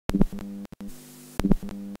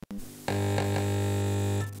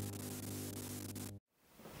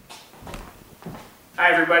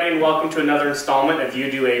Hi everybody and welcome to another installment of You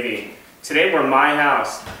Do AV. Today we're in my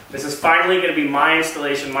house. This is finally going to be my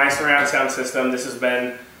installation, my surround sound system. This has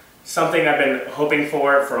been something I've been hoping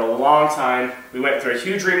for a long time. We went through a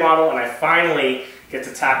huge remodel and I finally get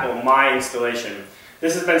to tackle my installation.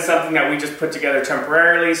 This has been something that we just put together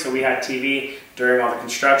temporarily, so we had TV during all the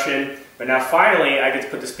construction, but now finally I get to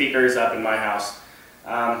put the speakers up in my house.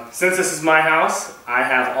 Since this is my house, I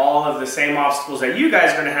have all of the same obstacles that you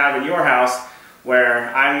guys are going to have in your house,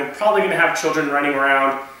 where I'm probably going to have children running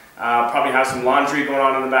around, probably have some laundry going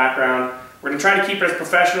on in the background. We're going to try to keep it as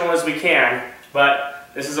professional as we can, but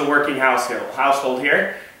this is a working household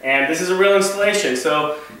here, and this is a real installation.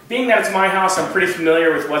 So being that it's my house, I'm pretty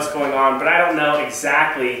familiar with what's going on, but I don't know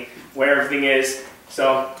exactly where everything is.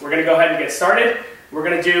 So we're going to go ahead and get started. We're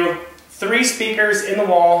going to do 3 speakers in the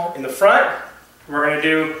wall in the front. We're going to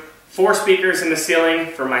do 4 speakers in the ceiling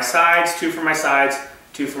for my sides, 2 for my sides,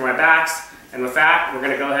 2 for my backs. And with that, we're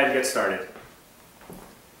going to go ahead and get started.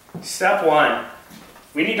 Step 1,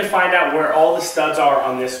 we need to find out where all the studs are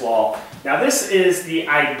on this wall. Now this is the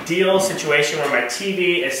ideal situation where my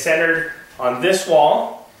TV is centered on this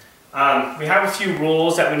wall. We have a few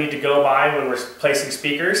rules that we need to go by when we're placing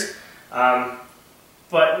speakers, but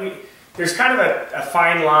there's kind of a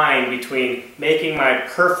fine line between making my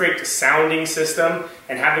perfect sounding system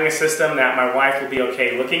and having a system that my wife will be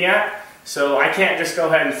okay looking at. So I can't just go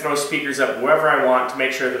ahead and throw speakers up wherever I want to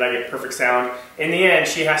make sure that I get perfect sound. In the end,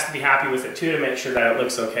 she has to be happy with it too to make sure that it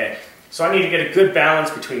looks okay. So I need to get a good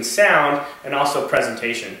balance between sound and also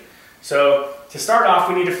presentation. So to start off,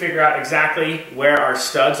 we need to figure out exactly where our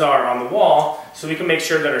studs are on the wall so we can make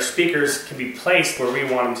sure that our speakers can be placed where we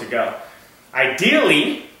want them to go.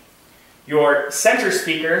 Ideally, your center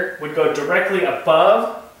speaker would go directly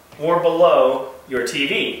above or below your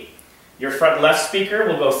TV. Your front left speaker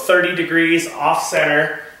will go 30 degrees off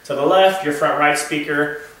center to the left. Your front right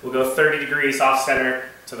speaker will go 30 degrees off center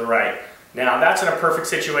to the right. Now that's in a perfect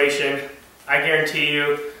situation. I guarantee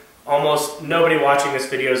you almost nobody watching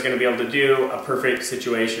this video is going to be able to do a perfect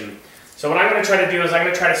situation. So what I'm going to try to do is I'm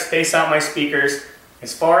going to try to space out my speakers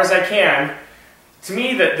as far as I can. To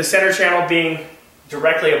me, the center channel being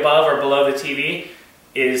directly above or below the TV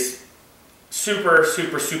is super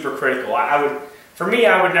critical. For me,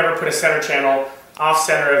 I would never put a center channel off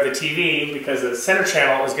center of the TV because the center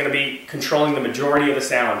channel is going to be controlling the majority of the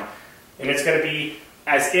sound. And it's going to be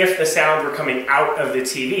as if the sound were coming out of the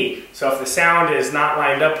TV. So if the sound is not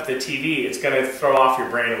lined up with the TV, it's going to throw off your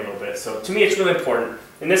brain a little bit. So to me, it's really important.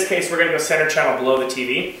 In this case, we're going to go center channel below the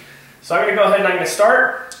TV. So I'm going to go ahead and I'm going to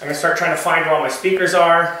start trying to find where all my speakers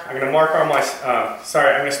are. I'm going to mark all my, I'm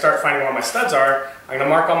going to start finding where all my studs are. I'm going to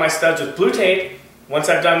mark all my studs with blue tape. Once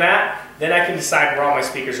I've done that, then I can decide where all my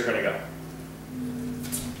speakers are going to go.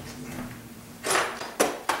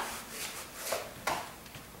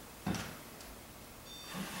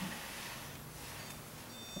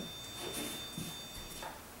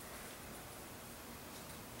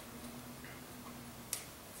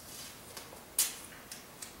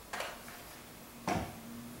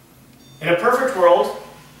 In a perfect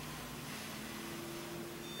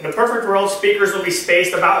world, speakers will be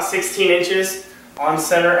spaced about 16 inches on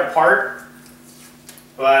center apart,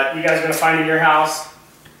 but you guys are going to find in your house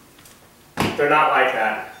they're not like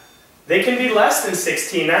that. They can be less than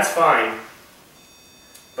 16, that's fine,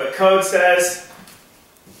 but code says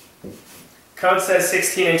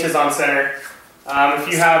 16 inches on center.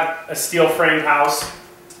 If you have a steel framed house,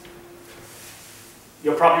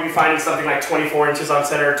 you'll probably be finding something like 24 inches on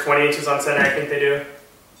center, 20 inches on center, I think they do.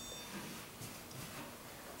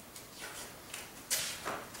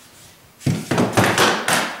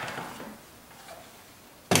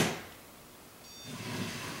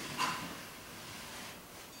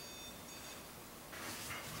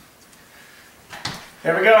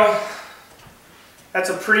 There we go. That's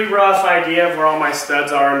a pretty rough idea of where all my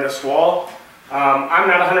studs are in this wall. I'm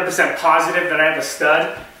not 100% positive that I have a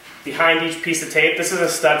stud behind each piece of tape. This is a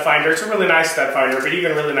stud finder. It's a really nice stud finder, but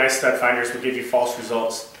even really nice stud finders will give you false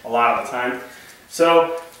results a lot of the time.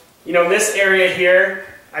 So, you know, in this area here,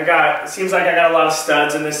 it seems like I got a lot of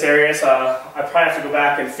studs in this area, so I probably have to go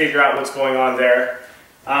back and figure out what's going on there.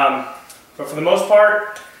 But for the most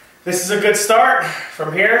part, this is a good start.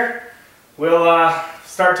 From here, we'll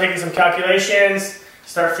start taking some calculations,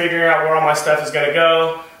 start figuring out where all my stuff is going to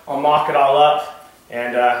go. I'll mock it all up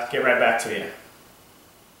and get right back to you.